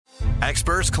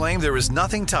Experts claim there is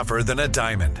nothing tougher than a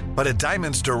diamond. But at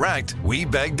Diamonds Direct, we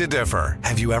beg to differ.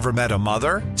 Have you ever met a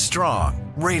mother?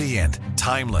 Strong, radiant,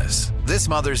 timeless. This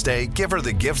Mother's Day, give her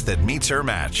the gift that meets her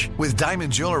match. With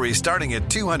diamond jewelry starting at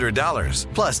 $200.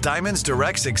 Plus, Diamonds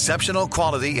Direct's exceptional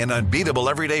quality and unbeatable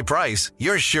everyday price,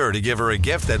 you're sure to give her a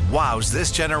gift that wows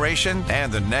this generation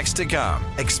and the next to come.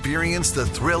 Experience the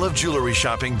thrill of jewelry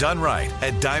shopping done right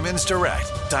at Diamonds Direct.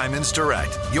 Diamonds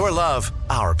Direct. Your love,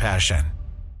 our passion.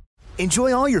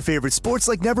 Enjoy all your favorite sports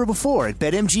like never before at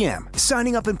BetMGM.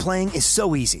 Signing up and playing is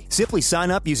so easy. Simply sign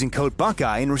up using code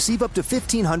Buckeye and receive up to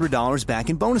 $1,500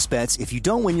 back in bonus bets if you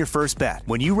don't win your first bet.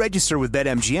 When you register with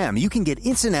BetMGM, you can get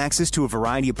instant access to a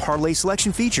variety of parlay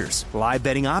selection features, live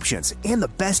betting options, and the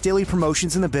best daily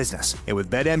promotions in the business. And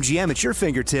with BetMGM at your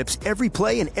fingertips, every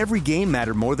play and every game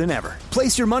matter more than ever.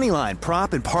 Place your moneyline,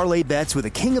 prop, and parlay bets with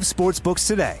the king of sportsbooks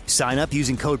today. Sign up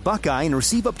using code Buckeye and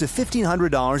receive up to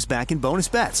 $1,500 back in bonus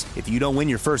bets if you don't win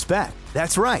your first bet.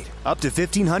 That's right, up to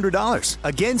 $1,500.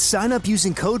 Again, sign up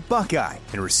using code Buckeye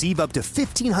and receive up to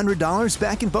 $1,500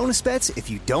 back in bonus bets if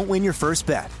you don't win your first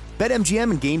bet.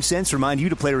 BetMGM and GameSense remind you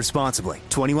to play responsibly.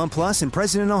 21 plus and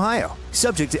present in Ohio.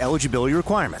 Subject to eligibility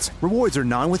requirements. Rewards are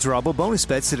non-withdrawable bonus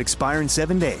bets that expire in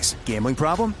 7 days. Gambling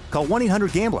problem? Call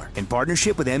 1-800-GAMBLER in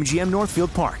partnership with MGM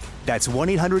Northfield Park. That's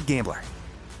 1-800-GAMBLER.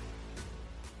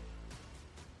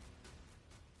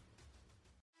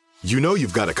 You know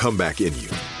you've got a comeback in you.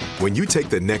 When you take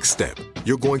the next step,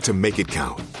 you're going to make it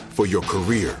count. For your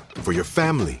career, for your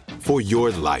family, for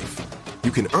your life. You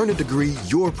can earn a degree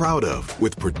you're proud of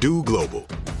with Purdue Global.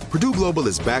 Purdue Global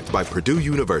is backed by Purdue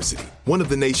University, one of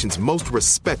the nation's most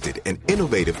respected and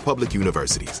innovative public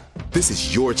universities. This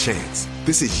is your chance.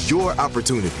 This is your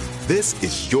opportunity. This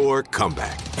is your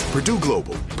comeback. Purdue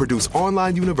Global, Purdue's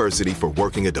online university for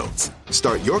working adults.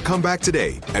 Start your comeback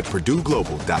today at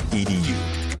purdueglobal.edu.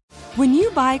 When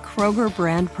you buy Kroger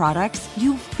brand products,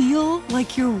 you feel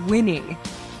like you're winning.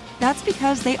 That's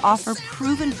because they offer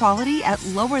proven quality at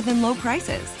lower than low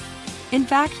prices. In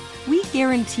fact, we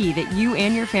guarantee that you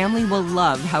and your family will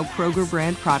love how Kroger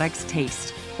brand products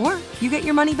taste, or you get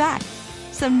your money back.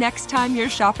 So next time you're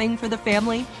shopping for the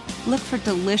family, look for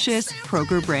delicious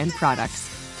Kroger brand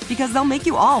products, because they'll make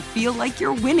you all feel like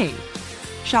you're winning.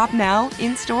 Shop now,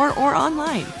 in-store, or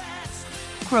online.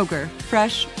 Kroger,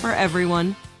 fresh for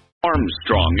everyone.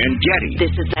 Armstrong and Getty.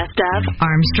 This is Best of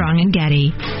Armstrong and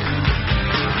Getty.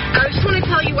 I just want to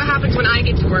tell you what happens when I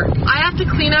get to work. I have to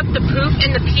clean up the poop and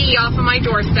the pee off of my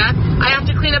doorstep. I have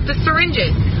to clean up the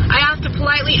syringes. I have to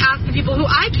politely ask the people who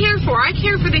I care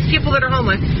for these people that are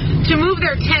homeless, to move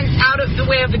their tents out of the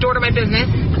way of the door to my business.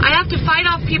 I have to fight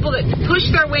off people that push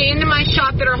their way into my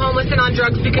shop that are homeless and on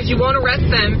drugs because you won't arrest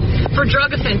them for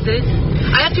drug offenses.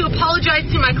 I have to apologize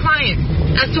to my clients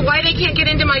as to why they can't get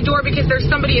into my door because there's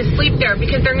somebody asleep there,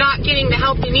 because they're not getting the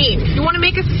help they need. You want to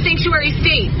make us a sanctuary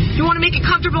state. You want to make it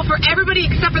comfortable for everybody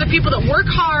except for the people that work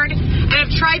hard and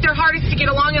have tried their hardest to get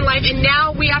along in life, and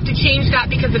now we have to change that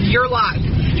because of your laws.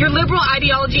 Your liberal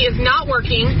ideology is not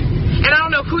working, and I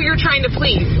don't know who you're trying to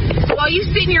please. While you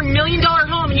sit in your $1 million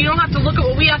home and you don't have to look at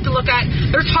what we have to look at,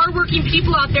 there's hardworking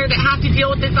people out there that have to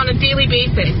deal with this on a daily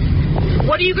basis.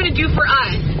 What are you going to do for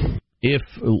us? If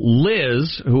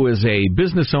Liz, who is a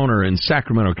business owner in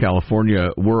Sacramento, California,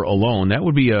 were alone, that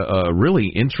would be a really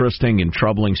interesting and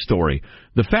troubling story.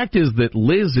 The fact is that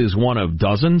Liz is one of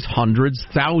dozens, hundreds,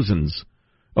 thousands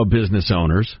of business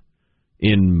owners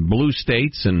in blue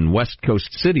states and West Coast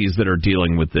cities that are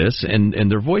dealing with this,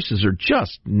 and their voices are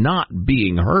just not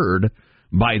being heard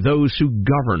by those who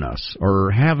govern us,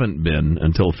 or haven't been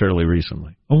until fairly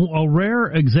recently. A rare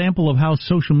example of how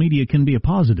social media can be a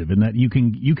positive, in that you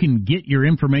can get your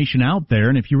information out there,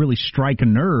 and if you really strike a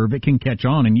nerve, it can catch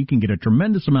on, and you can get a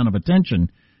tremendous amount of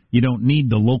attention. You don't need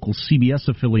the local CBS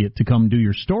affiliate to come do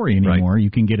your story anymore. Right.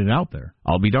 You can get it out there.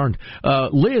 I'll be darned.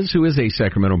 Liz, who is a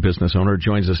Sacramento business owner,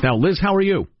 joins us now. Liz, how are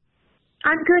you?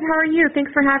 I'm good. How are you?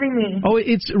 Thanks for having me. Oh,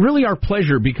 it's really our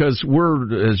pleasure, because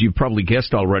we're, as you've probably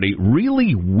guessed already,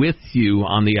 really with you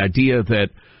on the idea that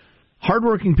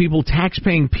hardworking people,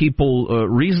 tax-paying people,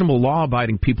 reasonable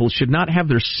law-abiding people should not have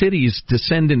their cities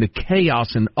descend into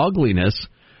chaos and ugliness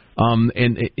and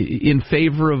in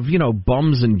favor of,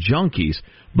 bums and junkies.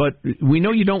 But we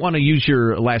know you don't want to use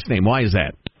your last name. Why is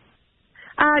that?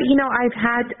 I've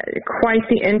had quite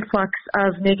the influx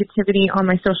of negativity on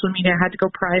my social media. I had to go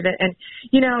private. And,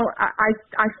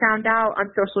 I found out on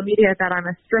social media that I'm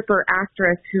a stripper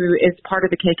actress who is part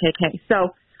of the KKK.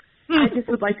 So I just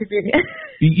would like to do it.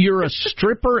 You're a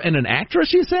stripper and an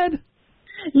actress, you said?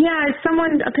 Yeah,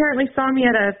 someone apparently saw me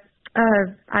at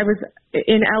I was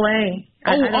in L.A.,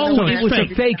 It was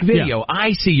a fake video. Yeah.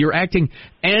 I see. You're acting,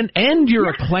 and you're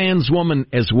a Klanswoman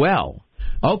as well.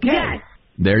 Okay. Yes.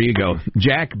 There you go.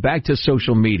 Jack, back to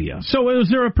social media. So was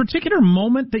there a particular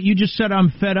moment that you just said,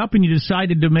 I'm fed up, and you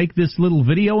decided to make this little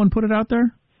video and put it out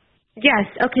there? Yes.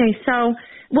 Okay. So,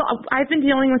 well, I've been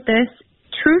dealing with this.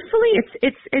 Truthfully,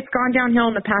 it's gone downhill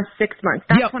in the past 6 months.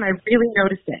 That's when I really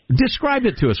noticed it. Describe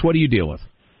it to us. What do you deal with?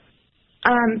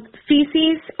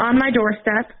 Feces on my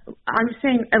doorstep. I'm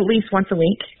saying at least once a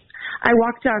week. I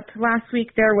walked up last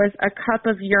week. There was a cup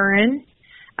of urine.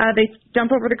 They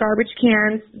dump over the garbage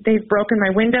cans. They've broken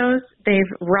my windows. They've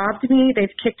robbed me.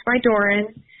 They've kicked my door in.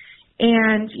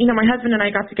 And, my husband and I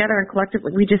got together and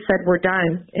collectively we just said, we're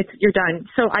done. You're done.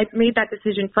 So I made that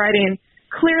decision Friday, and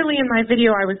clearly in my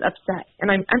video I was upset,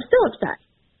 and I'm still upset.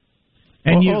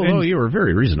 And you were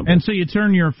very reasonable. And so you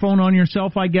turn your phone on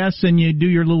yourself, I guess, and you do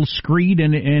your little screed,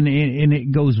 and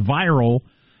it goes viral.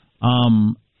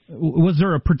 Was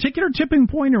there a particular tipping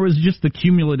point, or was it just the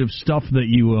cumulative stuff that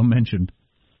you mentioned?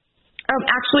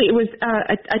 Actually, it was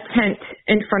a tent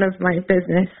in front of my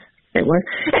business. It was,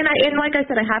 and like I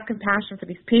said, I have compassion for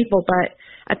these people, but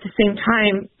at the same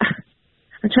time,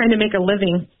 I'm trying to make a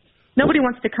living. Nobody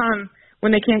wants to come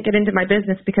when they can't get into my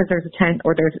business because there's a tent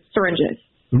or there's syringes.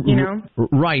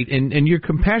 Right, and your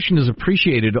compassion is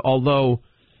appreciated, although,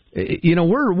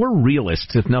 we're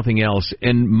realists, if nothing else.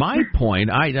 And my point,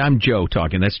 I'm Joe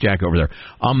talking, that's Jack over there.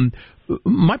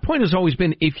 My point has always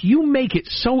been, if you make it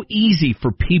so easy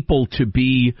for people to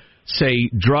be, say,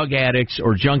 drug addicts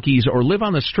or junkies or live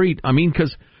on the street,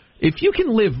 because if you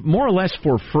can live more or less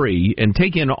for free and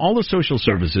take in all the social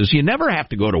services, you never have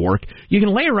to go to work, you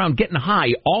can lay around getting high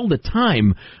all the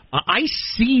time. I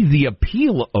see the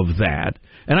appeal of that,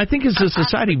 and I think as a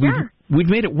society we've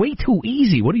made it way too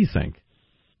easy. What do you think?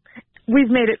 We've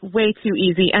made it way too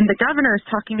easy, and the governor is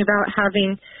talking about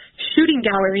having shooting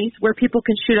galleries where people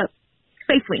can shoot up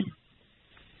safely.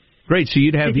 Great, so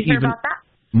you'd have even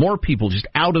more people just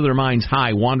out of their minds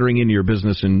high wandering into your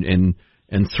business and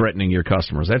threatening your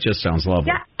customers. That just sounds lovely.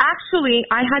 Yeah, actually,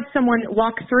 I had someone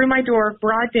walk through my door,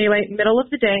 broad daylight, middle of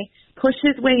the day, push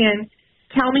his way in,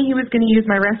 tell me he was going to use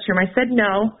my restroom. I said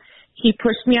no. He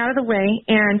pushed me out of the way,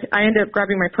 and I ended up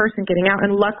grabbing my purse and getting out.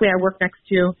 And luckily, I work next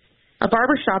to a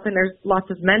barber shop, and there's lots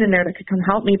of men in there that could come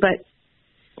help me. But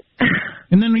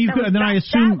and then I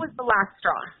assume that was the last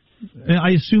straw.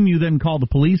 I assume you then call the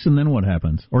police, and then what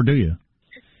happens, or do you?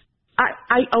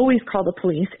 I always call the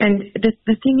police, and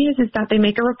the thing is that they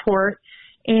make a report,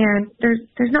 and there's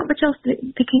not much else they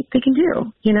can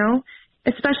do,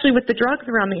 especially with the drugs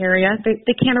around the area.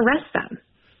 They can't arrest them.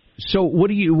 So what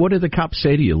do the cops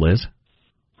say to you, Liz?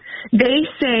 They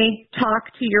say,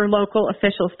 talk to your local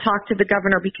officials, talk to the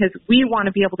governor, because we want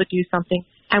to be able to do something,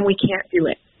 and we can't do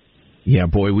it. Yeah,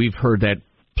 boy, we've heard that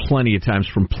plenty of times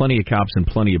from plenty of cops in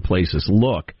plenty of places.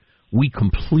 Look, we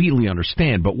completely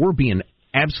understand, but we're being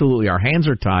absolutely, our hands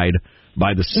are tied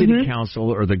by the city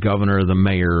council or the governor or the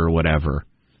mayor or whatever.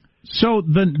 So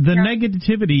the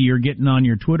negativity you're getting on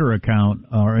your Twitter account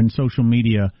or in social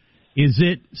media, is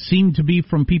it seem to be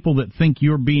from people that think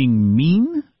you're being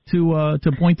mean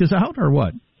to point this out, or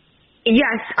what?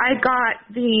 Yes, I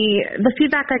got the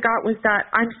feedback I got was that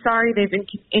I'm sorry they've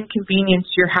inconvenienced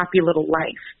your happy little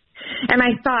life. And I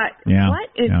thought, what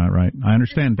is right. I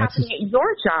understand. That's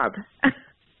your job.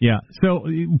 Yeah. So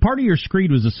part of your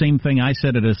screed was the same thing I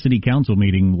said at a city council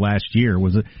meeting last year.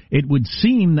 Was it would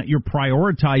seem that you're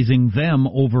prioritizing them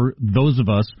over those of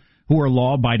us who are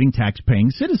law-abiding,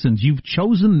 tax-paying citizens. You've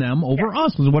chosen them over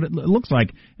us, is what it looks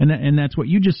like, and that's what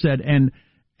you just said. And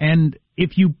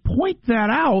if you point that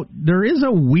out, there is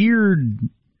a weird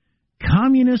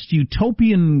communist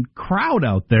utopian crowd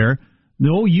out there.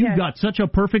 No, you've got such a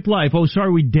perfect life. Oh,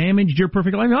 sorry, we damaged your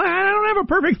perfect life. No, I don't have a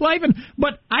perfect life,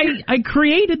 but I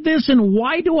created this, and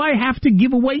why do I have to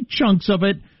give away chunks of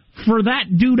it for that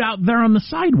dude out there on the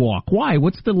sidewalk? Why?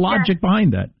 What's the logic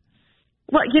behind that?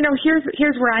 Well,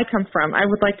 here's where I come from. I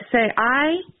would like to say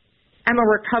I am a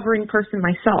recovering person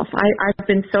myself. I've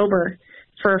been sober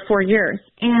for 4 years,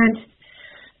 and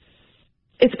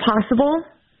it's possible.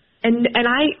 And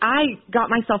I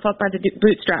got myself up by the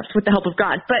bootstraps with the help of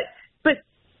God, but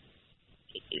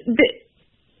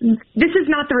this is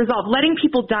not the result. Letting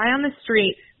people die on the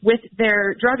street with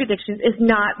their drug addictions is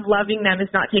not loving them, is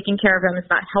not taking care of them, is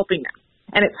not helping them,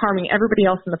 and it's harming everybody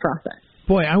else in the process.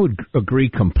 Boy, I would agree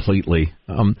completely.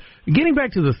 Getting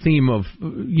back to the theme of,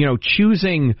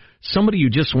 choosing somebody who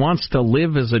just wants to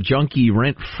live as a junkie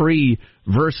rent-free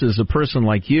versus a person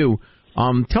like you,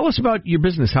 tell us about your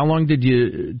business. How long did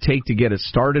you take to get it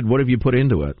started? What have you put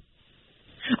into it?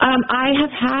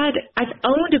 I've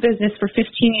owned a business for 15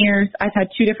 years. I've had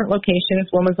 2 different locations.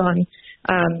 One was on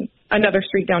another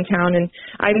street downtown, and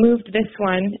I moved this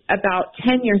one about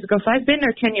 10 years ago. So I've been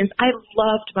there 10 years. I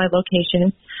loved my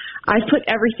location. I put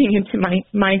everything into my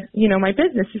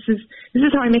business. This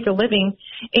is how I make a living.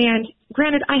 And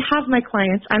granted, I have my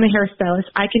clients. I'm a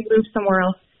hairstylist. I can move somewhere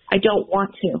else. I don't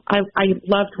want to. I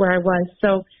loved where I was.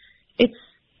 So it's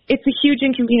a huge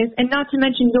inconvenience, and not to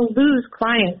mention you'll lose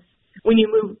clients when you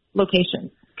move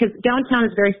locations, because downtown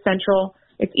is very central.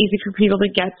 It's easy for people to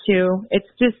get to.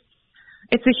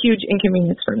 It's a huge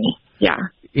inconvenience for me. Yeah.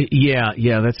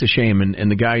 Yeah, that's a shame.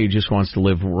 And the guy who just wants to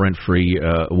live rent-free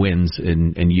wins,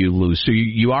 and you lose. So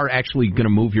you are actually going to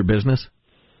move your business?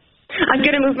 I'm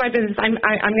going to move my business. I'm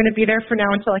going to be there for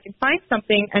now until I can find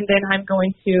something, and then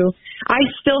I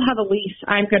still have a lease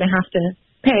I'm going to have to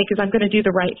pay because I'm going to do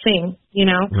the right thing,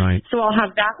 Right. So I'll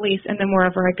have that lease, and then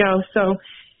wherever I go. So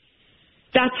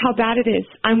that's how bad it is.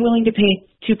 I'm willing to pay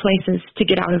 2 places to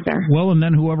get out of there. Well, and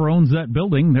then whoever owns that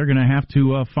building, they're going to have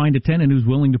to find a tenant who's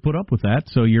willing to put up with that.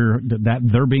 So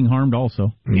they're being harmed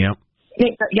also. Yeah.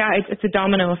 Yeah, it's a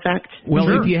domino effect.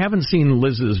 Well, If you haven't seen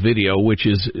Liz's video, which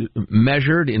is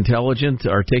measured, intelligent,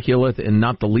 articulate, and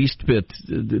not the least bit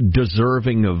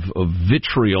deserving of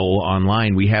vitriol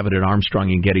online, we have it at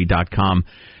ArmstrongandGetty.com.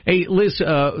 Hey, Liz,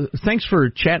 thanks for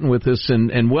chatting with us,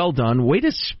 and well done. Way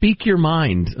to speak your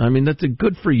mind. I mean, that's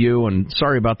good for you, and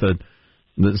sorry about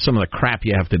some of the crap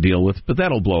you have to deal with, but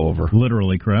that'll blow over.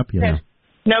 Literally crap, yeah.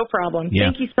 No problem. Yeah.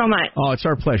 Thank you so much. Oh, it's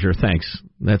our pleasure. Thanks.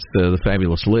 That's the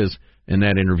fabulous Liz. And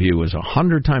that interview was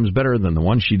 100 times better than the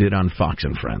one she did on Fox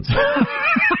and Friends.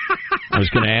 I was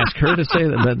going to ask her to say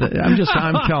that.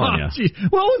 I'm telling you. Geez,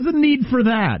 what was the need for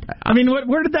that? I mean,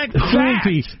 where did that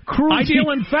cruelty? I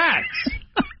deal in facts.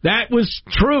 That was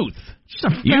truth.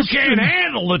 You can't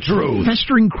handle the truth.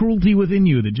 Festering cruelty within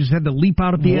you that just had to leap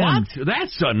out at the end. What?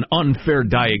 That's an unfair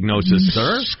diagnosis,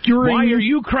 sir. Why are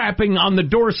you crapping on the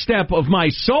doorstep of my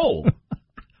soul?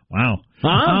 Wow.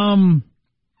 Huh?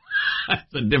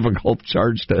 That's a difficult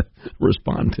charge to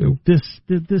respond to. This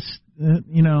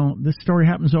story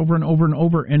happens over and over and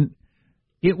over, and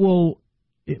it will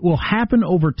happen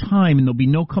over time, and there'll be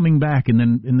no coming back, and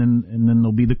then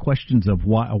there'll be the questions of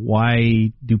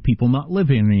why do people not live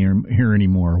in here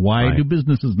anymore? Why do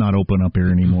businesses not open up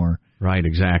here anymore? Right,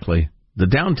 exactly. The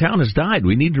downtown has died.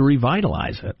 We need to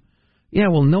revitalize it. Yeah,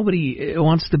 well, nobody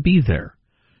wants to be there,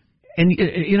 and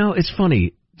it's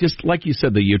funny. Just like you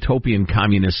said, the utopian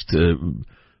communist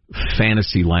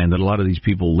fantasy land that a lot of these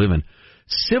people live in.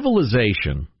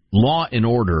 Civilization, law and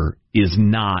order, is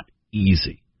not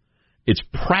easy. It's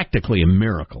practically a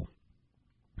miracle.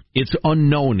 It's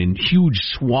unknown in huge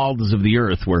swaths of the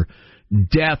earth where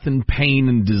death and pain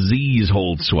and disease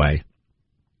hold sway.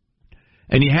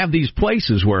 And you have these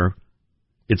places where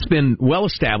it's been well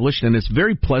established and it's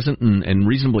very pleasant and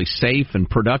reasonably safe and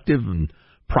productive and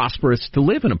prosperous to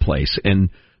live in a place. And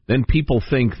then people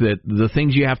think that the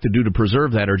things you have to do to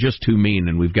preserve that are just too mean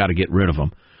and we've got to get rid of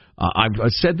them.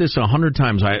 I've said this 100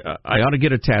 times. I ought to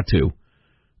get a tattoo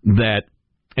that,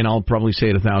 and I'll probably say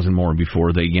it 1,000 more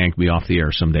before they yank me off the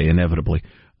air someday, inevitably.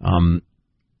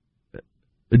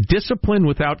 Discipline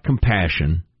without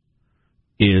compassion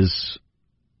is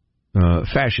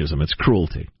fascism. It's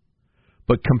cruelty.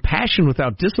 But compassion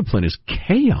without discipline is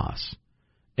chaos.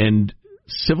 And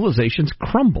civilizations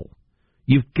crumble.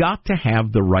 You've got to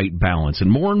have the right balance.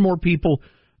 And more people,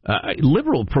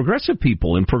 liberal, progressive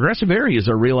people in progressive areas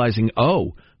are realizing,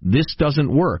 this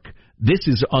doesn't work. This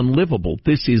is unlivable.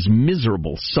 This is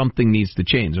miserable. Something needs to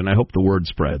change, and I hope the word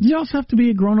spreads. You also have to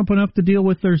be grown up enough to deal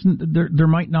with there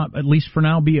might not, at least for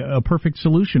now, be a perfect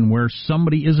solution where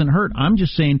somebody isn't hurt. I'm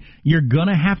just saying you're going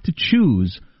to have to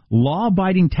choose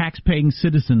law-abiding, tax-paying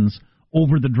citizens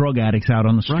over the drug addicts out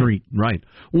on the street. Right.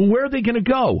 Well, where are they going to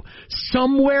go?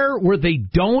 Somewhere where they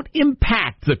don't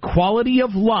impact the quality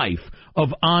of life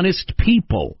of honest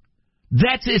people.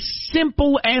 That's as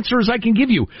simple answer as I can give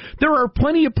you. There are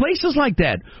plenty of places like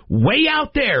that, way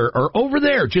out there or over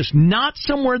there, just not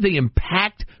somewhere they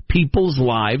impact people's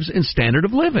lives and standard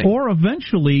of living. Or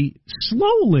eventually,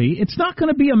 slowly, it's not going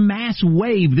to be a mass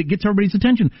wave that gets everybody's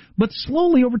attention, but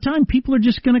slowly over time, people are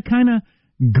just going to kind of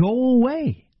go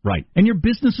away. Right. And your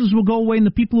businesses will go away and the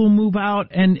people will move out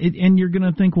and you're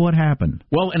going to think, what happened?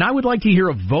 Well, and I would like to hear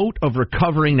a vote of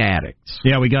recovering addicts.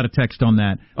 Yeah, we got a text on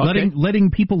that. Okay. Letting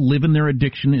people live in their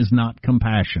addiction is not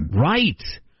compassion. Right.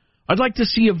 I'd like to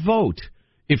see a vote.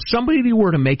 If somebody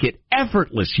were to make it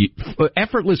effortless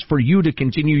for you to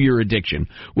continue your addiction,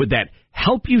 would that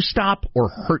help you stop or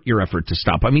hurt your effort to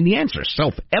stop? I mean, the answer is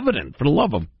self-evident, for the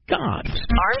love of God.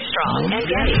 Armstrong and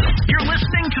Getty. You're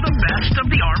listening to the best of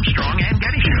the Armstrong and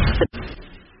Getty Show.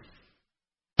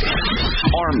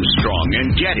 Armstrong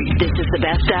and Getty. This is the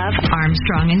best of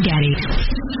Armstrong and Getty.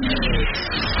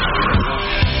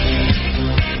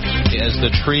 As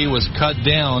the tree was cut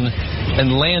down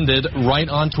and landed right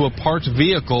onto a parked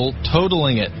vehicle,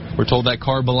 totaling it. We're told that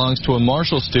car belongs to a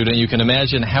Marshall student. You can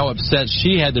imagine how upset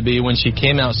she had to be when she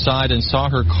came outside and saw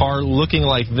her car looking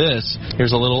like this.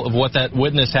 Here's a little of what that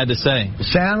witness had to say. It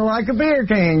sounded like a beer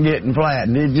can getting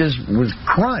flattened. It just was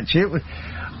crunch. It was,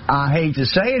 I hate to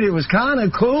say it, it was kind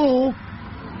of cool.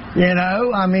 You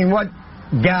know, I mean, what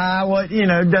guy,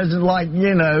 doesn't like,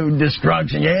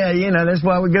 destruction? Yeah, that's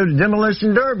why we go to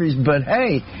demolition derbies. But,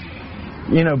 hey,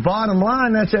 bottom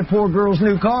line, that's that poor girl's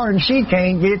new car, and she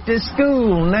can't get to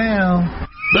school now.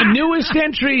 The newest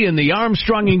entry in the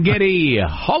Armstrong and Getty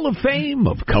Hall of Fame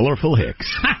of Colorful Hicks.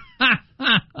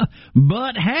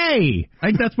 But, hey, I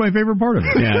think that's my favorite part of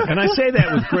it. Yeah, and I say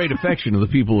that with great affection to the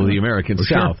people of the American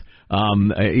South. Sure.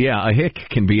 A hick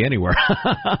can be anywhere.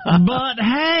 But,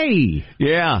 hey.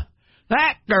 Yeah.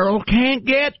 That girl can't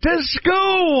get to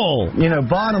school.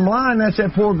 Bottom line, that's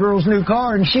that poor girl's new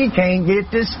car, and she can't get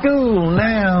to school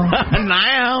now.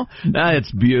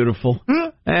 That's beautiful.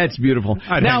 That's beautiful.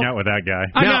 I'd hang out with that guy.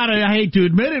 I hate to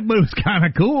admit it, but it was kind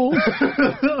of cool.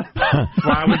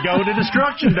 Why we go to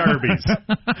destruction derbies.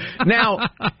 Now,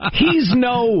 he's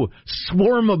no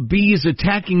swarm of bees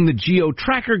attacking the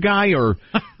geo-tracker guy or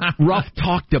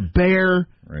rough-talked a bear.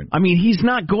 Right. I mean, he's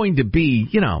not going to be,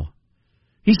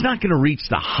 he's not going to reach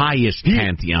the highest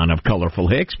pantheon of Colorful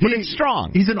Hicks, but it's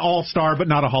strong. He's an all-star, but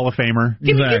not a Hall of Famer.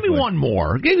 Give me one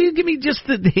more. Give me just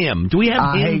him. Do we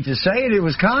have him? I hate to say it, it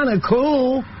was kind of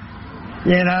cool.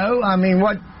 I mean,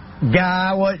 what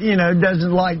guy,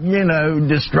 doesn't like,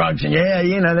 destruction? Yeah,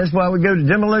 that's why we go to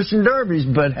demolition derbies.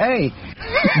 But, hey.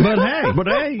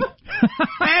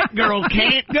 That girl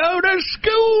can't go to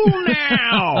school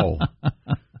now.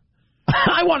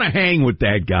 I want to hang with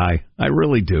that guy. I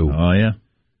really do. Oh, yeah.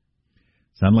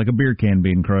 Sound like a beer can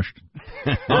being crushed.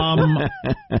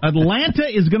 Atlanta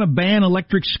is going to ban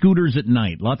electric scooters at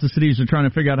night. Lots of cities are trying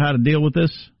to figure out how to deal with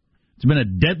this. It's been a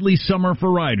deadly summer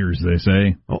for riders, they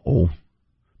say. Uh-oh.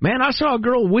 Man, I saw a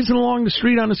girl whizzing along the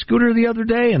street on a scooter the other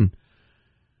day, and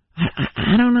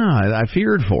I don't know. I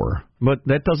feared for her. But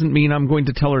that doesn't mean I'm going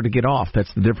to tell her to get off.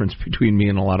 That's the difference between me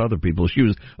and a lot of other people. She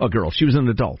was a girl. She was an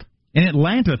adult. In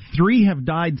Atlanta, 3 have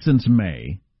died since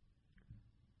May.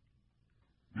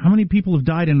 How many people have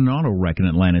died in an auto wreck in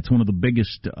Atlanta? It's one of the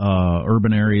biggest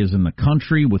urban areas in the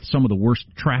country with some of the worst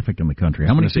traffic in the country.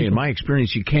 How many people? In my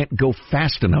experience, you can't go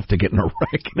fast enough to get in a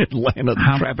wreck in Atlanta.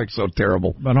 The traffic's so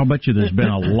terrible. But I'll bet you there's been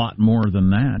a lot more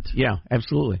than that. Yeah,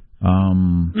 absolutely.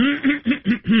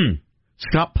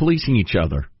 Stop policing each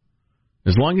other.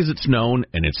 As long as it's known,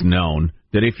 and it's known,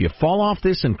 that if you fall off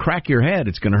this and crack your head,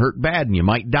 it's going to hurt bad and you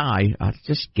might die.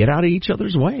 Just get out of each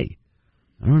other's way.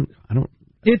 I don't.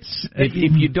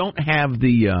 If you don't have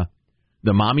the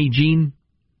mommy gene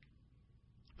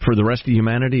for the rest of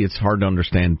humanity, it's hard to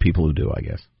understand people who do, I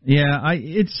guess. Yeah,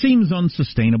 it seems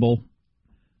unsustainable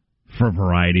for a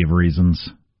variety of reasons.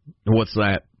 What's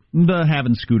that? The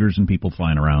having scooters and people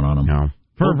flying around on them. No.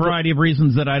 For a variety of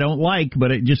reasons that I don't like, but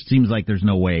it just seems like there's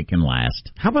no way it can last.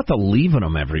 How about the leaving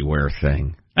them everywhere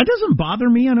thing? That doesn't bother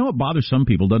me. I know it bothers some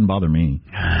people. It doesn't bother me.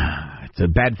 It's a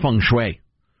bad feng shui.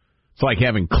 It's like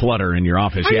having clutter in your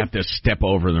office. You have to step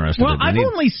over the rest of it. Well, I've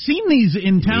only seen these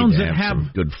in towns that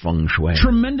have good feng shui.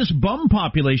 Tremendous bum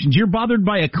populations. You're bothered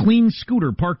by a clean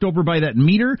scooter parked over by that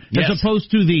meter, as opposed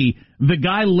to the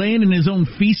guy laying in his own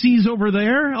feces over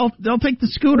there. I'll take the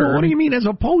scooter. Well, what do you mean as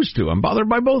opposed to? I'm bothered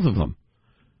by both of them.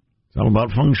 It's all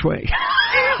about feng shui.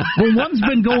 Well, one's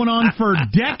been going on for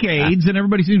decades, and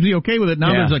everybody seems to be okay with it.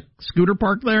 Now there's a scooter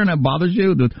parked there, and that bothers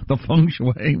you? The feng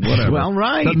shui? Whatever. Well,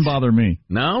 right. Doesn't bother me.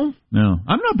 No? No.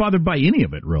 I'm not bothered by any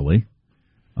of it, really.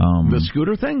 The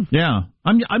scooter thing? Yeah.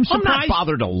 I'm surprised. I'm not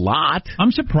bothered a lot.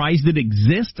 I'm surprised it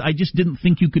exists. I just didn't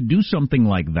think you could do something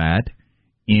like that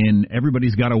in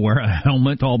everybody's got to wear a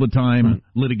helmet all the time,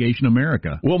 litigation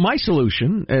America. Well, my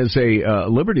solution as a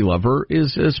liberty lover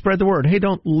is spread the word. Hey,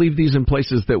 don't leave these in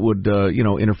places that would,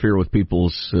 interfere with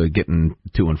people's getting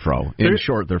to and fro. In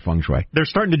short, they're feng shui. They're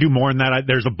starting to do more than that.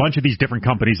 There's a bunch of these different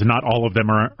companies, and not all of them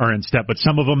are in step, but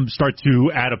some of them start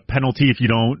to add a penalty if you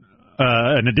don't,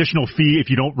 an additional fee if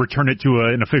you don't return it to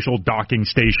an official docking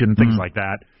station, things like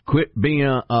that. Quit being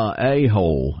a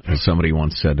a-hole, as somebody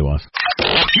once said to us.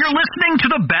 You're listening to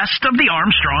the best of the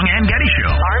Armstrong and Getty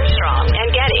Show. Armstrong and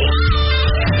Getty.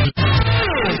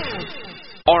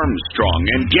 Armstrong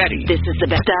and Getty. This is the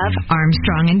best of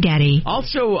Armstrong and Getty.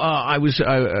 Also, I was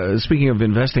speaking of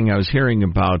investing, I was hearing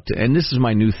about, and this is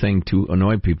my new thing to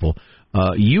annoy people,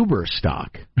 Uber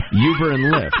stock. Uber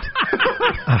and Lyft.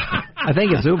 I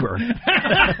think it's Uber.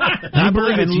 I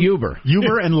believe it's Uber.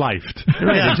 Uber and Lyft.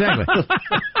 Right, exactly.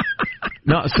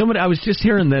 No, I was just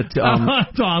hearing that.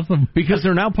 That's awesome. Because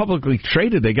they're now publicly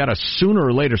traded, they got to sooner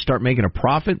or later start making a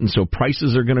profit, and so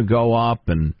prices are going to go up,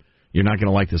 and you're not going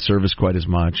to like the service quite as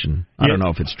much. And I don't know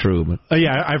if it's true, but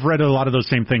I've read a lot of those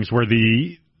same things where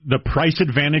the price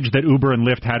advantage that Uber and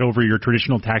Lyft had over your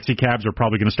traditional taxi cabs are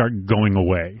probably going to start going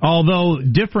away. Although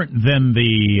different than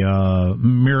the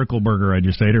Miracle Burger I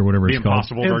just ate, or whatever it's called.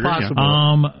 Impossible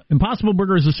Burger. Impossible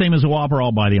Burger is the same as a Whopper.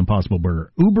 I'll buy the Impossible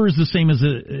Burger. Uber is the same as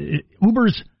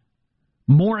Uber's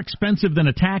more expensive than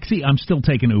a taxi. I'm still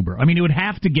taking Uber. I mean, it would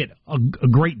have to get a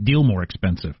great deal more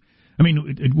expensive. I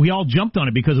mean, we all jumped on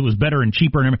it because it was better and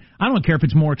cheaper. And I don't care if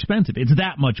it's more expensive. It's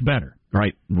that much better.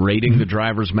 Right. Rating the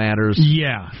drivers matters.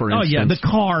 Yeah. For instance. Oh, yeah. The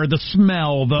car, the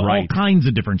smell, all kinds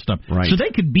of different stuff. Right. So they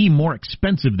could be more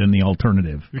expensive than the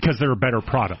alternative. Because they're a better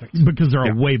product. Because they're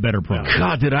a way better product.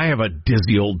 God, did I have a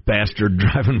dizzy old bastard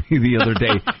driving me the other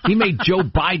day. He made Joe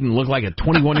Biden look like a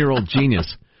 21-year-old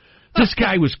genius. This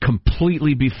guy was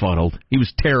completely befuddled. He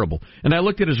was terrible. And I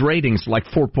looked at his ratings, like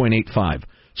 4.85.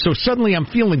 So suddenly I'm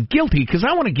feeling guilty because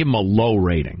I want to give him a low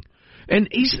rating. And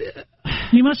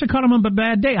you must have caught him on a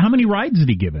bad day. How many rides did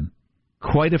he give him?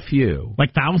 Quite a few.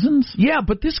 Like thousands? Yeah,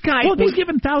 but this guy... Well, he's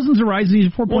given thousands of rides and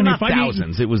he's 4.85. Well, not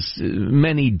thousands. It was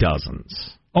many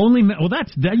dozens.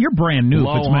 You're brand new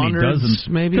Low if it's many hundreds, dozens.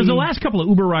 Maybe. Because the last couple of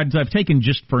Uber rides I've taken,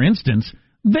 just for instance,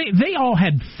 they all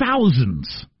had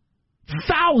thousands,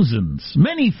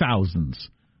 many thousands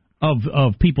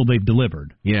of people they've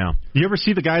delivered. Yeah. You ever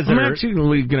see the guys that I'm actually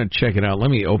going to check it out. Let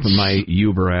me open my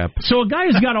Uber app. So a guy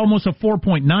who's got almost a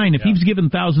 4.9, if he's given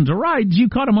thousands of rides, you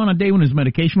caught him on a day when his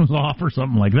medication was off or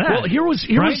something like that. Well, here was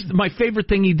my favorite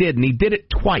thing he did, and he did it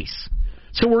twice.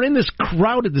 So we're in this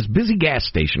crowded, this busy gas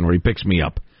station where he picks me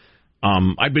up.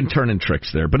 I've been turning tricks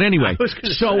there. But anyway,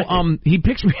 he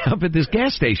picks me up at this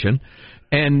gas station.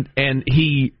 And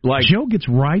he, like... Joe gets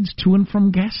rides to and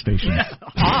from gas stations.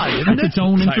 That's its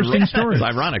own interesting story. It's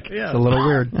ironic. Yeah. It's a little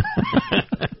weird.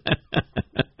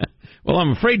 Well,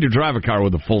 I'm afraid to drive a car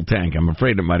with a full tank. I'm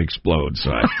afraid it might explode, so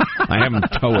I have him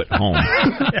tow it home.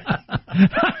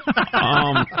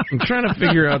 I'm trying to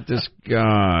figure out this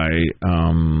guy.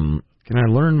 Can I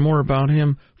learn more about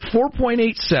him?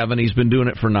 4.87. He's been doing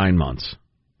it for 9 months.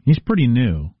 He's pretty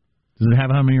new. Does it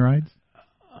have how many rides?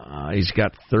 He's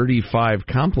got 35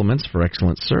 compliments for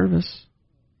excellent service.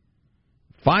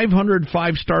 500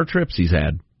 5-star trips he's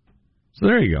had. So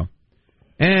there you go.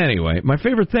 Anyway, my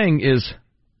favorite thing is,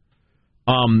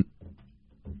 and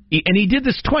he did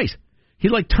this twice. He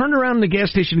turned around in the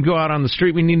gas station to go out on the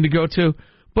street we needed to go to,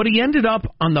 but he ended up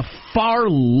on the far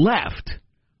left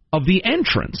of the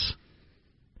entrance.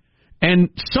 And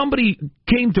somebody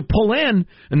came to pull in,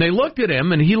 and they looked at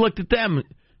him, and he looked at them.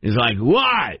 He's like,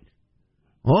 "What?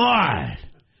 What?"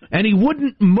 And he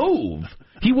wouldn't move.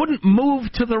 He wouldn't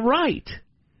move to the right.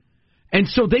 And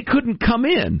so they couldn't come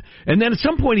in. And then at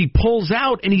some point he pulls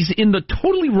out, and he's in the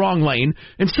totally wrong lane,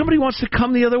 and somebody wants to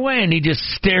come the other way, and he just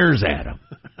stares at him.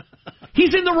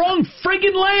 He's in the wrong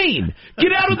friggin' lane.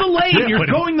 Get out of the lane. You're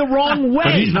going the wrong way.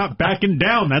 But he's not backing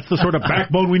down. That's the sort of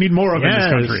backbone we need more of in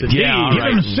this country. Yeah, give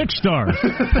him 6 stars.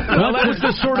 Well, that was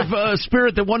the sort of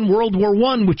spirit that won World War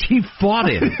I, which he fought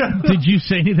in. Did you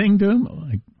say anything to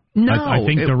him? No. I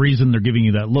think the reason they're giving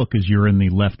you that look is you're in the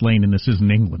left lane and this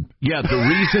isn't England. Yeah, the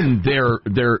reason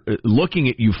they're looking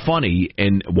at you funny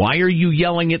and why are you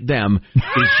yelling at them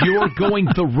is you're going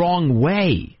the wrong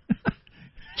way.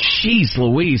 Jeez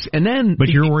Louise. And then But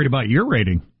you're worried about your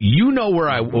rating. You know where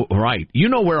I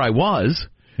was.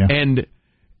 Yeah.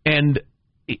 And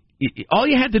all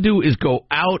you had to do is go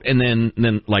out and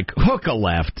then hook a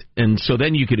left, and so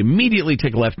then you could immediately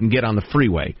take a left and get on the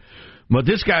freeway. But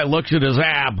this guy looks at his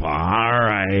app, all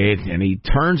right, and he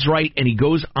turns right, and he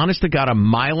goes, honest to God, 1.5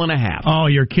 miles. Oh,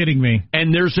 you're kidding me.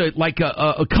 And there's a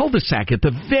cul-de-sac at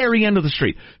the very end of the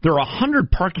street. There are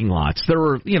 100 parking lots. There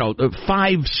are,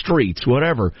 5 streets,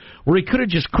 whatever, where he could have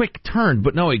just quick turned.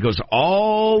 But no, he goes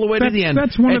all the way to the end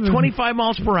at 25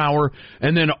 miles per hour,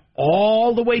 and then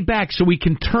all the way back so we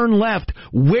can turn left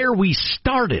where we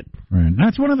started. Right.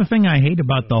 That's one of the things I hate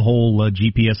about the whole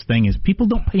GPS thing is people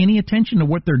don't pay any attention to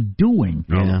what they're doing.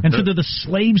 Yeah. And so they're the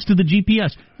slaves to the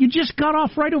GPS. You just got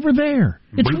off right over there.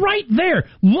 It's right there.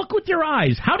 Look with your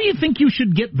eyes. How do you think you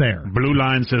should get there? Blue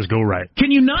line says go right.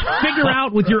 Can you not figure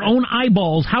out with your own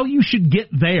eyeballs how you should get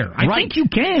there? I think you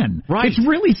can. Right. It's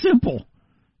really simple.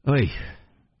 Oy.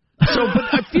 So, but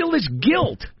I feel this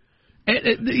guilt.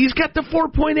 He's got the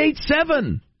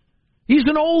 4.87. He's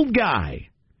an old guy.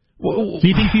 Do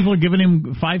you think people are giving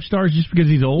him 5 stars just because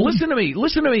he's old? Listen to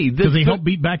me. Does he help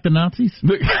beat back the Nazis?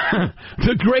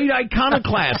 The great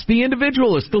iconoclast, the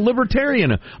individualist, the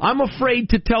libertarian. I'm afraid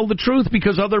to tell the truth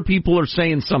because other people are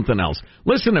saying something else.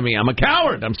 Listen to me. I'm a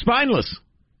coward. I'm spineless.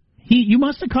 You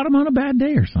must have caught him on a bad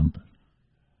day or something.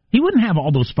 He wouldn't have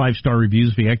all those 5-star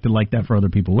reviews if he acted like that for other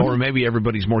people. Or maybe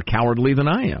everybody's more cowardly than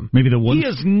I am. Maybe the one. He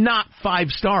is not 5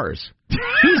 stars.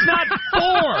 He's not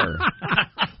 4.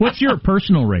 What's your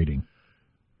personal rating?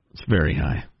 It's very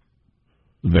high.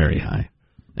 Very high.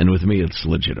 And with me, it's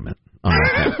legitimate.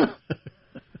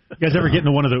 You guys ever get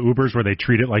into one of the Ubers where they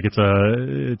treat it like it's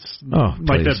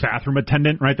like the bathroom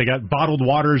attendant, right? They got bottled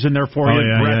waters in there for you,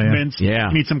 breath mints. Yeah.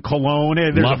 You need some cologne.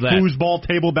 There's Love a that. foosball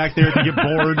table back there if you get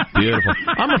bored. Beautiful.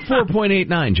 I'm a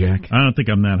 4.89, Jack. I don't think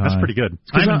I'm that high. That's pretty good.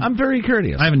 I'm very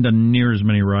courteous. I haven't done near as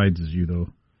many rides as you, though.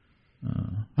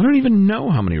 I don't even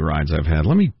know how many rides I've had.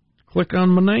 Let me click on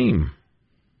my name.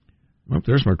 Oh,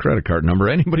 there's my credit card number.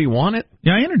 Anybody want it?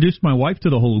 Yeah, I introduced my wife to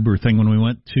the whole Uber thing when we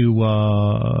went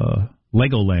to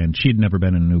Legoland. She had never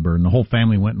been in an Uber, and the whole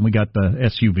family went, and we got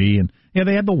the SUV, and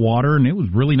they had the water, and it was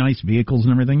really nice vehicles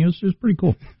and everything. It was pretty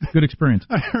cool. Good experience.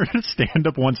 I heard a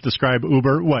stand-up once describe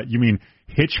Uber. What, you mean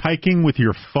hitchhiking with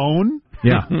your phone?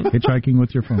 Yeah, hitchhiking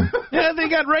with your phone. Yeah, they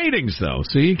got ratings, though,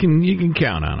 so you can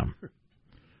count on them.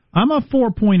 I'm a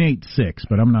 4.86,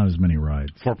 but I'm not as many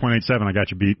rides. 4.87, I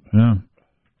got you beat. Yeah.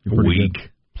 You're pretty Weak. good.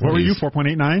 What were you,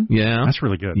 4.89? Yeah. That's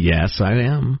really good. Yes, I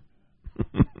am.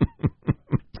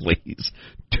 Please.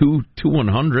 2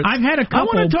 100. I've had a couple. I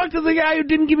want to talk to the guy who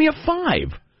didn't give me a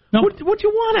 5. No. What do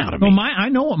you want out of me? No, I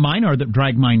know what mine are that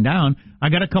drag mine down. I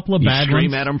got a couple of bad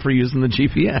scream ones. at him for using the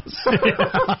GPS.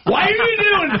 Why are you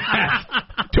doing that?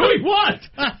 Doing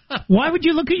what? Why would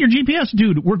you look at your GPS,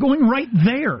 dude? We're going right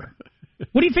there.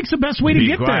 What do you think's the best way to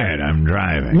get quiet, there? I'm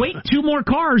driving. Wait 2 more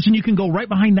cars and you can go right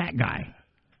behind that guy.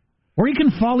 Or you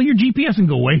can follow your GPS and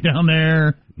go way down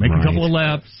there, make a couple of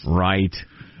lefts. Right.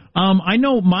 I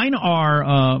know mine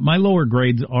are, my lower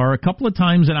grades are a couple of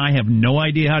times, and I have no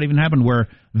idea how it even happened, where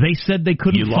they said they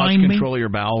couldn't find me. You lost control of your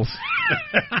bowels?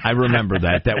 I remember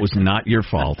that. That was not your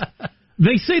fault.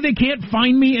 They say they can't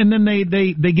find me, and then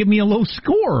they give me a low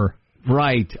score.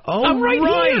 Right. Oh, I'm right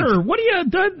here. What are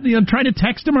you trying to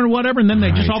text them or whatever, and then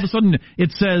they just all of a sudden,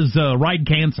 it says ride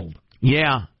canceled.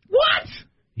 Yeah. What?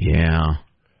 Yeah.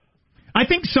 I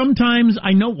think sometimes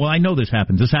I know this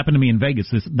happens. This happened to me in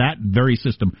Vegas. That very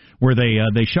system where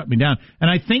they shut me down. And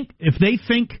I think if they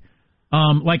think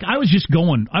like I was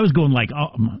going like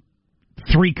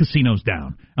 3 casinos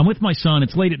down. I'm with my son.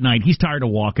 It's late at night. He's tired of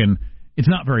walking. It's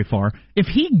not very far. If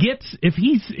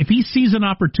he sees an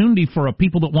opportunity for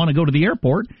people that want to go to the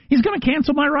airport, he's going to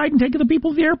cancel my ride and take the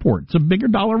people to the airport. It's a bigger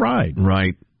dollar ride.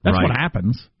 Right. That's what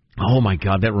happens. Oh my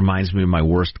God, that reminds me of my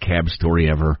worst cab story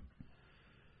ever.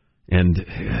 And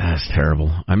that's terrible.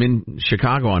 I'm in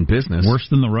Chicago on business. Worse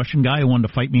than the Russian guy who wanted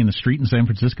to fight me in the street in San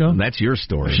Francisco? That's your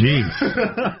story.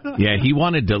 Jeez. Yeah, he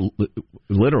wanted to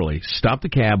literally stop the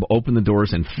cab, open the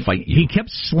doors, and fight you. He kept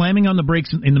slamming on the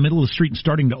brakes in the middle of the street and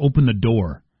starting to open the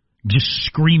door, just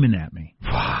screaming at me.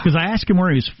 Because I asked him where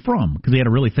he was from, because he had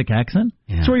a really thick accent.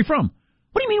 Yeah. So where are you from?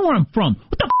 What do you mean where I'm from?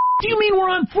 What the do you mean where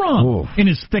I'm from? Oof. In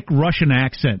his thick Russian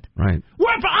accent. Right.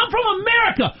 Where I'm from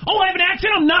America. Oh, I have an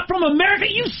accent? I'm not from America?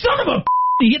 You son of a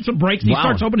He hits some brakes, and he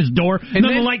starts opening his door, and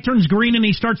then the light turns green, and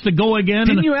he starts to go again.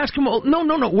 Didn't you ask him, no,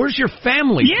 where's your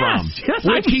family from? Yes,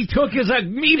 which he took as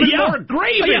an even more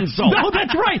grave insult. No,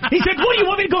 that's right. He said, what, do you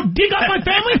want me to go dig up my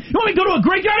family? You want me to go to a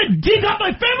graveyard and dig up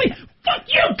my family? Fuck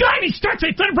you, guy! And he starts,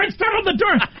 start on the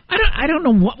door. I don't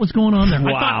know what was going on there.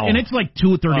 Wow. And it's like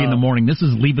 2:30 in the morning. This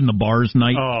is leaving the bars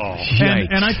night. Oh,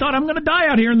 and I thought I'm going to die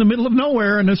out here in the middle of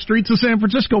nowhere in the streets of San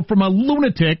Francisco from a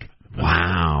lunatic.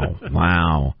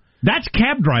 Wow. That's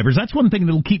cab drivers. That's one thing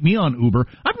that'll keep me on Uber.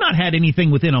 I've not had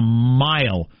anything within a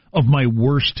mile of my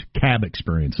worst cab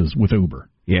experiences with Uber.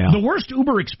 Yeah. The worst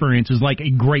Uber experience is like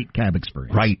a great cab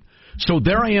experience. Right. So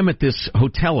there I am at this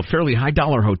hotel, a fairly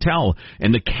high-dollar hotel,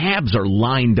 and the cabs are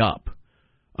lined up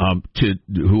to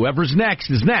whoever's next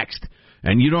is next.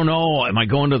 And you don't know, am I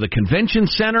going to the convention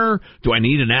center? Do I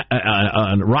need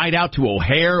a ride out to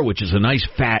O'Hare, which is a nice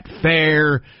fat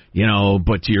fare?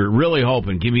 But you're really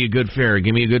hoping, give me a good fare.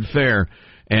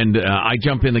 And I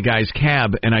jump in the guy's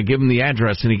cab, and I give him the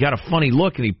address, and he got a funny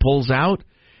look, and he pulls out,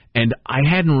 and I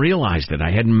hadn't realized it.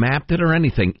 I hadn't mapped it or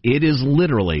anything. It is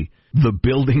literally the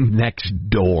building next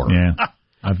door. Yeah.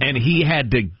 And he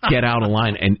had to get out of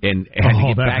line and had to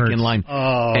get back in line.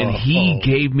 And he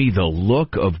gave me the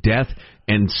look of death.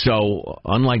 And so,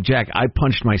 unlike Jack, I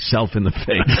punched myself in the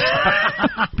face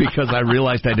because I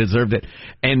realized I deserved it.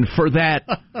 And for that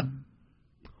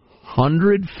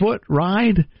 100-foot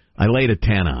ride, I laid a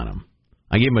 10 on him.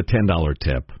 I gave him a $10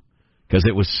 tip because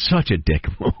it was such a dick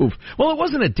move. Well, it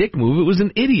wasn't a dick move. It was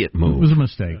an idiot move. It was a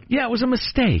mistake. Yeah, it was a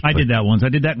mistake. I did that once. I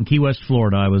did that in Key West,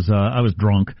 Florida. I was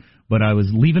drunk, but I was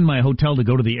leaving my hotel to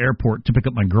go to the airport to pick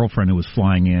up my girlfriend who was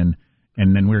flying in,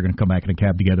 and then we were going to come back in a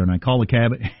cab together, and I called the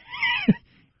cab.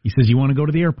 He says, "You want to go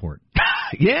to the airport?"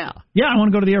 Yeah, I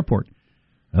want to go to the airport.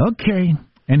 Okay.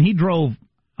 And he drove,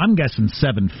 I'm guessing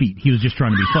 7 feet. He was just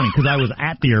trying to be funny because I was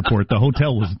at the airport. The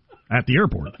hotel was at the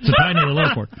airport. It's a tiny little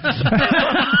airport.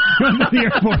 The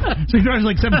airport. So he drives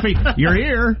like 7 feet. You're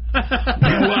here.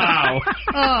 Wow.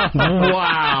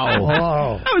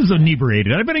 Wow. I was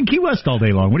inebriated. I've been in Key West all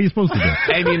day long. What are you supposed to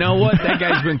do? And you know what? That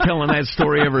guy's been telling that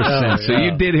story ever since. So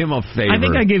you did him a favor. I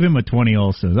think I gave him a 20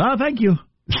 also. Oh, thank you.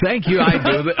 Thank you.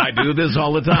 I do this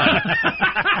all the time.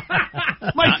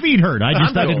 My feet hurt. I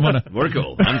didn't want to. We're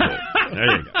cool. I'm cool. There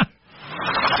you go.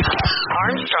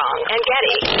 Armstrong and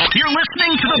Getty. You're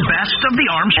listening to the best of the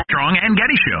Armstrong and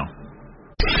Getty Show.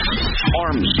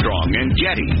 Armstrong and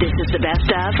Getty. This is the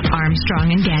best of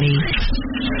Armstrong and Getty.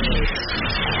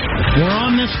 We're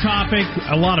on this topic.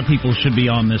 A lot of people should be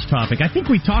on this topic. I think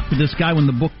we talked to this guy when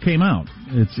the book came out.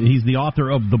 He's the author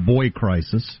of The Boy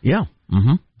Crisis. Yeah.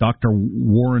 Mm-hmm. Dr.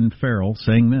 Warren Farrell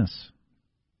saying this.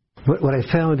 What I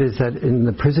found is that in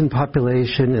the prison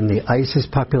population, in the ISIS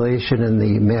population, and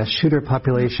the mass shooter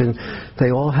population, they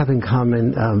all have in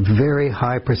common a very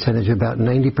high percentage, about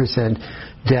 90%,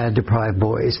 dad-deprived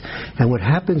boys. And what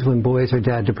happens when boys are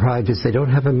dad-deprived is they don't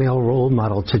have a male role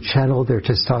model to channel their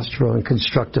testosterone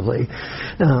constructively.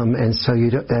 And so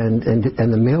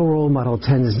the male role model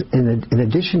tends, in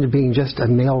addition to being just a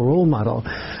male role model,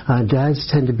 dads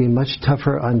tend to be much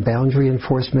tougher on boundary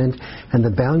enforcement, and the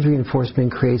boundary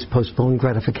enforcement creates postponed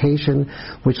gratification,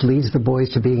 which leads the boys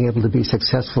to being able to be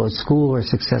successful at school or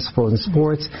successful in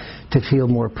sports, to feel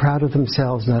more proud of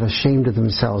themselves, not ashamed of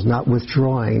themselves, not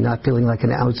withdrawing, not feeling like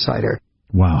an outsider.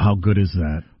 Wow, how good is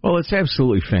that? Well, it's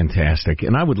absolutely fantastic,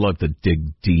 and I would love to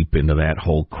dig deep into that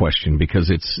whole question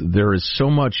because there is so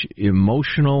much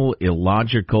emotional,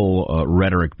 illogical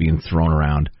rhetoric being thrown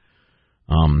around.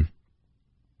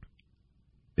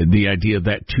 The idea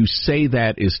that to say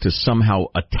that is to somehow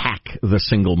attack the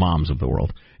single moms of the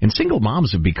world. And single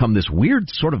moms have become this weird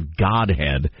sort of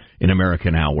godhead in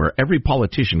America now, where every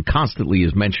politician constantly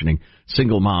is mentioning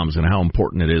single moms and how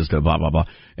important it is to blah, blah, blah.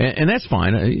 And that's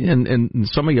fine. And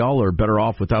some of y'all are better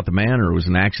off without the man, or it was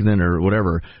an accident or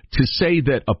whatever. To say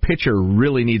that a pitcher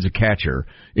really needs a catcher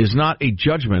is not a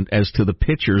judgment as to the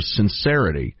pitcher's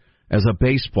sincerity as a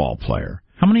baseball player.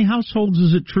 How many households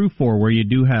is it true for where you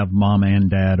do have mom and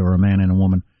dad, or a man and a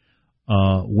woman,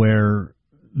 where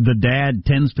the dad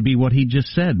tends to be what he just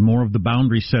said, more of the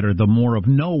boundary setter, the more of,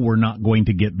 no, we're not going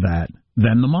to get that,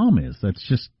 than the mom is. That's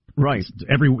just right.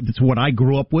 It's what I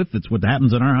grew up with. It's what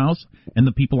happens in our house and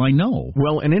the people I know.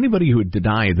 Well, and anybody who would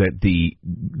deny that the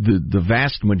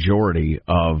vast majority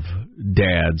of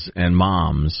dads and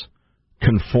moms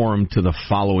conform to the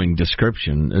following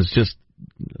description is just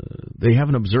they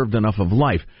haven't observed enough of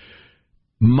life.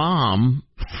 Mom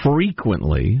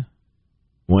frequently,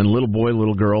 when little boy,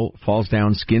 little girl falls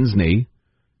down, skins knee,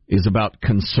 is about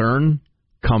concern,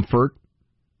 comfort,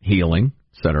 healing,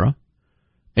 etc.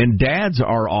 And dads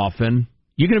are often,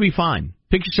 you're going to be fine.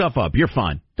 Pick yourself up. You're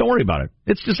fine. Don't worry about it.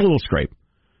 It's just a little scrape.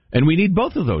 And we need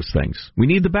both of those things. We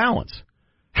need the balance.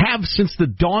 Have since the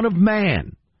dawn of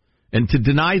man. And to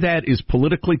deny that is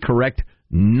politically correct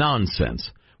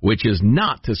nonsense, which is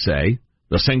not to say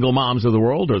the single moms of the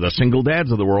world or the single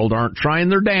dads of the world aren't trying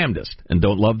their damnedest and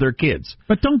don't love their kids.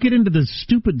 But don't get into the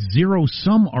stupid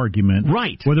zero-sum argument.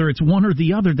 Right. Whether it's one or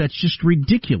the other, that's just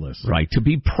ridiculous. Right. To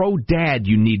be pro-dad,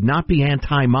 you need not be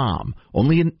anti-mom.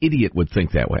 Only an idiot would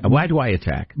think that way. Why do I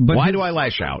attack? Why do I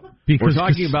lash out? We're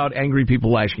talking about angry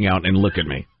people lashing out, and look at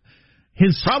me.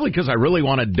 Probably because I really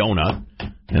want a donut,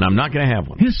 and I'm not going to have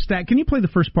one. His stat, can you play the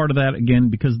first part of that again?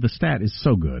 Because the stat is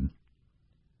so good.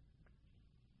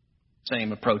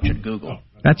 Same approach at Google.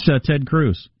 That's Ted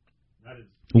Cruz.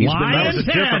 He's Y and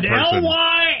Ted,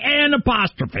 L-Y and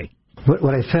apostrophe.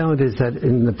 What I found is that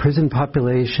in the prison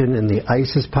population, in the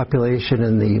ISIS population,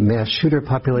 and the mass shooter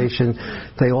population,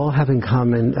 they all have in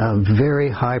common a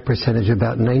very high percentage,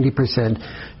 about 90%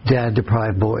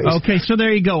 dad-deprived boys. Okay, so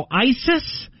there you go.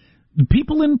 ISIS,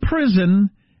 people in prison,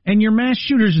 and your mass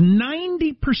shooters,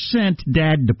 90%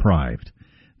 dad-deprived.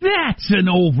 That's an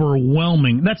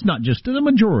overwhelming, that's not just the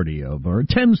majority of, or it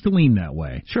tends to lean that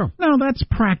way. Sure. No, that's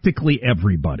practically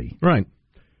everybody. Right.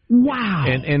 Wow.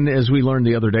 And as we learned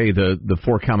the other day, the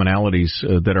four commonalities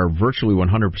that are virtually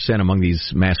 100% among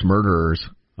these mass murderers,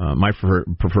 my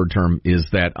preferred term is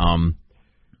that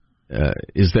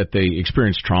they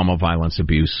experience trauma, violence,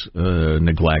 abuse,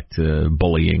 neglect,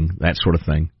 bullying, that sort of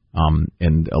thing.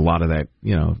 And a lot of that,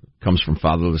 comes from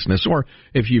fatherlessness, or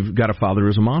if you've got a father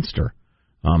who's a monster,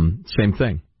 same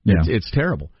thing. Yeah. It's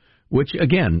terrible. Which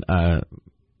again, and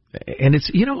it's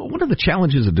one of the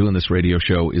challenges of doing this radio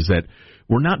show is that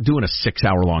we're not doing a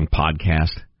 6-hour-long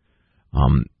podcast.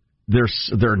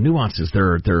 There are nuances.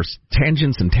 There's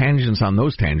tangents and tangents on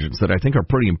those tangents that I think are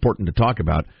pretty important to talk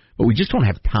about, but we just don't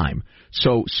have time.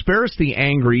 So spare us the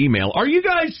angry email. Are you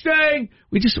guys saying?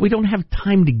 We don't have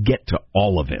time to get to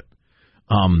all of it.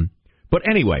 But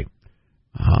anyway,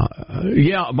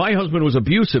 my husband was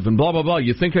abusive and blah, blah, blah.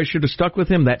 You think I should have stuck with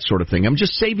him? That sort of thing. I'm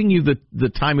just saving you the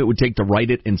time it would take to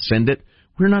write it and send it.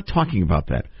 We're not talking about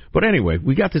that. But anyway,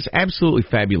 we got this absolutely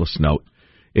fabulous note.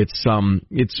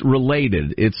 It's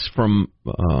related. It's from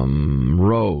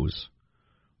Rose,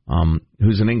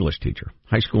 who's an English teacher,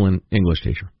 high school English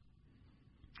teacher.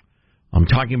 I'm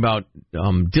talking about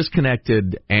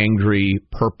disconnected, angry,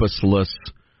 purposeless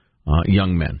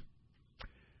young men.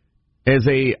 As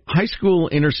a high school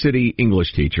inner-city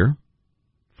English teacher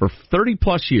for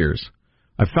 30-plus years,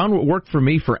 I found what worked for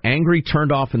me for angry,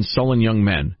 turned-off, and sullen young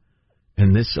men.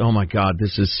 And this, oh, my God,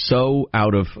 this is so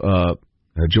out of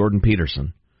Jordan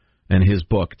Peterson and his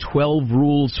book, 12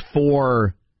 Rules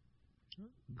for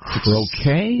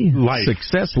Croquet? Life.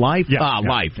 Success? Life?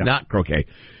 Life, not croquet.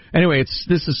 Anyway,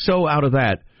 this is so out of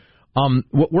that.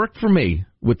 What worked for me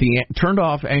with the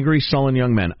turned-off, angry, sullen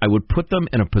young men, I would put them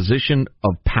in a position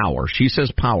of power. She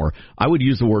says power. I would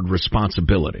use the word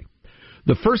responsibility.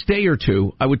 The first day or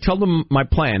two, I would tell them my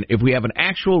plan. If we have an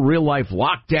actual real-life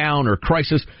lockdown or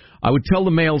crisis, I would tell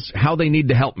the males how they need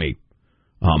to help me.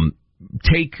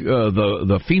 Take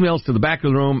the females to the back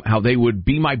of the room, how they would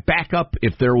be my backup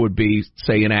if there would be,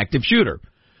 say, an active shooter.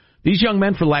 These young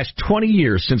men for the last 20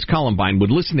 years since Columbine would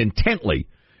listen intently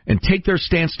and take their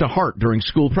stance to heart during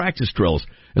school practice drills,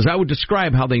 as I would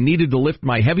describe how they needed to lift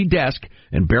my heavy desk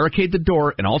and barricade the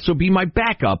door and also be my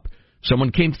backup.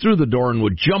 Someone came through the door and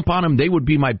would jump on them, they would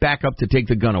be my backup to take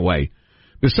the gun away.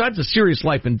 Besides a serious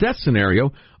life and death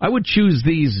scenario, I would choose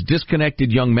these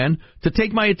disconnected young men to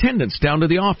take my attendance down to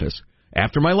the office.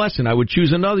 After my lesson, I would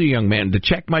choose another young man to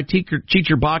check my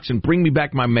teacher box and bring me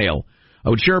back my mail. I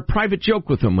would share a private joke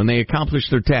with them when they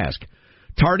accomplished their task.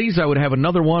 Tardies, I would have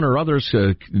another one or others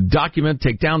document,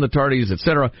 take down the tardies,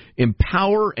 etc.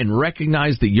 Empower and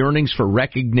recognize the yearnings for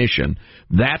recognition.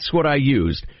 That's what I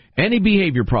used. Any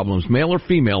behavior problems, male or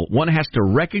female, one has to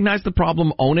recognize the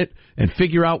problem, own it, and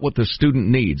figure out what the student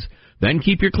needs. Then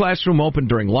keep your classroom open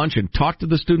during lunch and talk to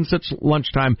the students at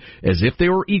lunchtime as if they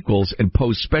were equals and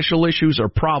pose special issues or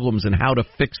problems and how to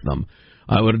fix them.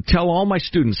 I would tell all my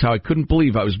students how I couldn't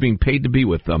believe I was being paid to be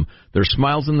with them. Their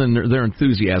smiles and their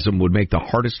enthusiasm would make the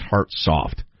hardest heart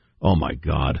soft. Oh, my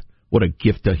God. What a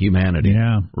gift to humanity.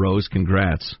 Yeah. Rose,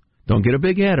 congrats. Don't get a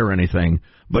big head or anything,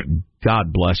 but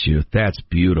God bless you. That's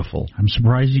beautiful. I'm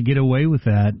surprised you get away with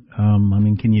that.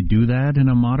 Can you do that in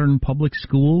a modern public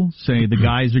school? Say the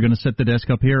guys are going to set the desk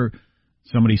up here.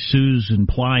 Somebody sues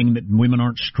implying that women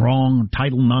aren't strong,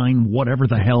 Title IX, whatever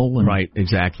the hell. Right,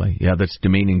 exactly. Yeah, that's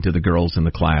demeaning to the girls in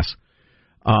the class.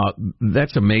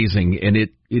 That's amazing, and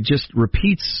it just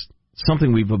repeats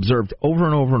something we've observed over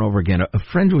and over and over again. A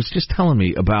friend was just telling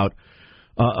me about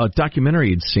a documentary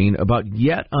he'd seen about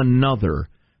yet another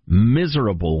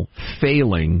miserable,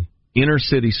 failing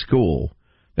inner-city school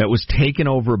that was taken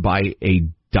over by a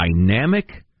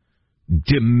dynamic,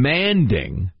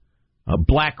 demanding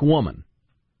black woman.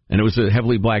 And it was a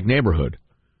heavily black neighborhood,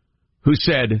 who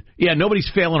said, yeah,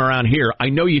 nobody's failing around here. I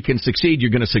know you can succeed.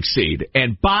 You're going to succeed.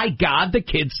 And by God, the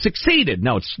kids succeeded.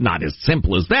 Now, it's not as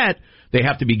simple as that. They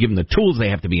have to be given the tools. They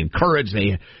have to be encouraged.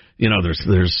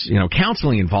 There's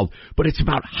counseling involved. But it's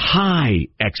about high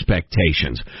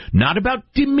expectations, not about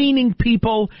demeaning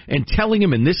people and telling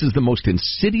them, and this is the most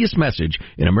insidious message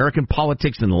in American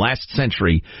politics in the last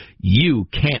century, you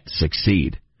can't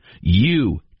succeed.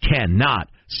 You cannot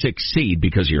succeed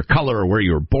because of your color or where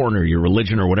you were born or your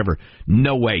religion or whatever.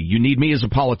 No way. You need me as a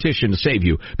politician to save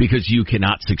you because you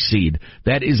cannot succeed.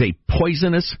 That is a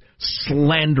poisonous,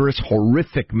 slanderous,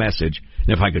 horrific message. And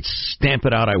if I could stamp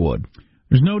it out, I would.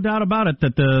 There's no doubt about it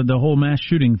that the whole mass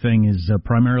shooting thing is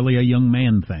primarily a young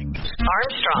man thing.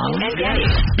 Armstrong and Getty.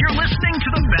 You're listening to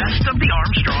the best of the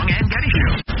Armstrong and Getty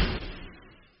Show.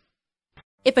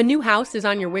 If a new house is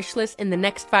on your wish list in the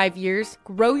next 5 years,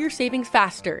 grow your savings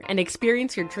faster and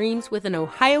experience your dreams with an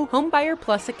Ohio Homebuyer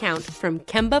Plus account from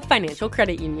Kemba Financial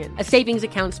Credit Union. A savings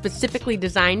account specifically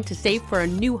designed to save for a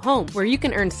new home where you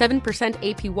can earn 7%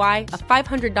 APY,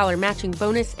 a $500 matching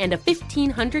bonus, and a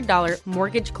 $1,500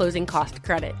 mortgage closing cost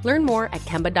credit. Learn more at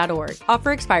Kemba.org.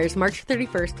 Offer expires March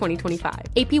 31st, 2025.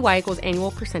 APY equals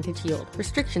annual percentage yield.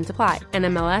 Restrictions apply.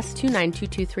 NMLS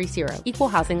 292230. Equal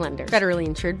housing lender. Federally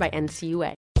insured by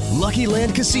NCUA. Lucky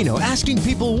Land Casino, asking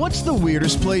people, what's the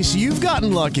weirdest place you've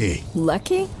gotten lucky?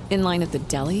 Lucky? In line at the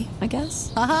deli, I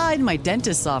guess? Aha, in my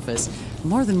dentist's office.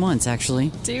 More than once,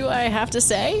 actually. Do I have to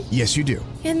say? Yes, you do.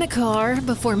 In the car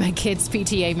before my kids'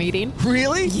 PTA meeting.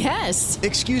 Really? Yes.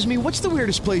 Excuse me, what's the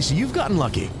weirdest place you've gotten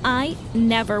lucky? I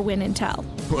never win and tell.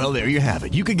 Well, there you have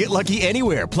it. You can get lucky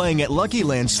anywhere, playing at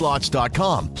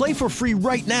LuckyLandSlots.com. Play for free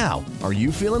right now. Are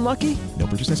you feeling lucky? No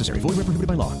purchase necessary. Void where prohibited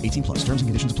by law. 18+. Terms and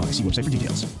conditions apply. See website for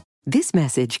details. This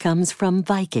message comes from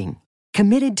Viking,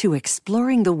 committed to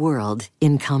exploring the world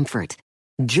in comfort.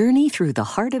 Journey through the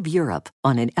heart of Europe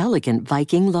on an elegant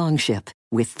Viking longship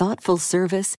with thoughtful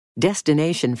service,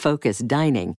 destination-focused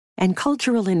dining, and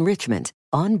cultural enrichment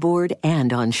on board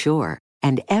and on shore.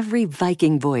 And every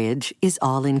Viking voyage is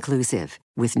all-inclusive,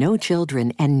 with no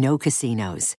children and no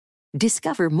casinos.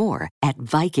 Discover more at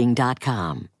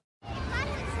Viking.com.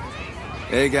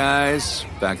 Hey, guys.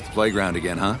 Back at the playground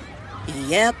again, huh?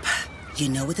 Yep. You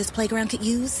know what this playground could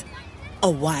use? A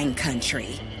wine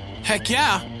country. Heck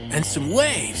yeah, and some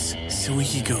waves, so we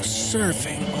could go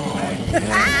surfing. Oh,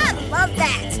 yeah. Love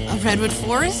that. A redwood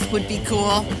forest would be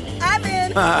cool. I'm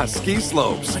in. Ski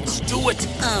slopes. Let's do it.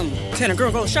 Can a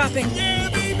girl go shopping? Yeah,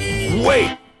 baby.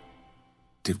 Wait.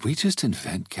 Did we just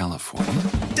invent California?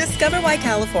 Discover why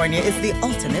California is the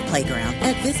ultimate playground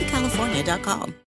at visitcalifornia.com.